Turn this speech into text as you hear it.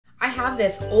have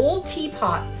this old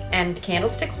teapot and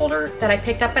candlestick holder that I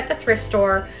picked up at the thrift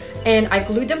store, and I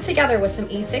glued them together with some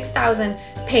E6000,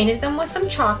 painted them with some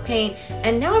chalk paint,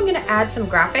 and now I'm gonna add some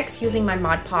graphics using my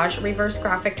Mod Podge reverse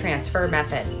graphic transfer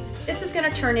method. This is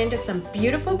gonna turn into some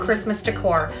beautiful Christmas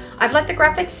decor. I've let the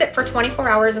graphics sit for 24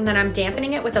 hours and then I'm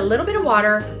dampening it with a little bit of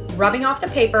water, rubbing off the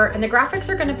paper, and the graphics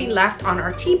are gonna be left on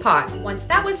our teapot. Once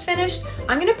that was finished,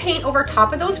 I'm gonna paint over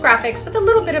top of those graphics with a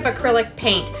little bit of acrylic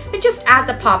paint. It just adds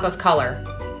a pop of color.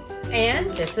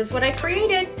 And this is what I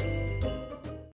created.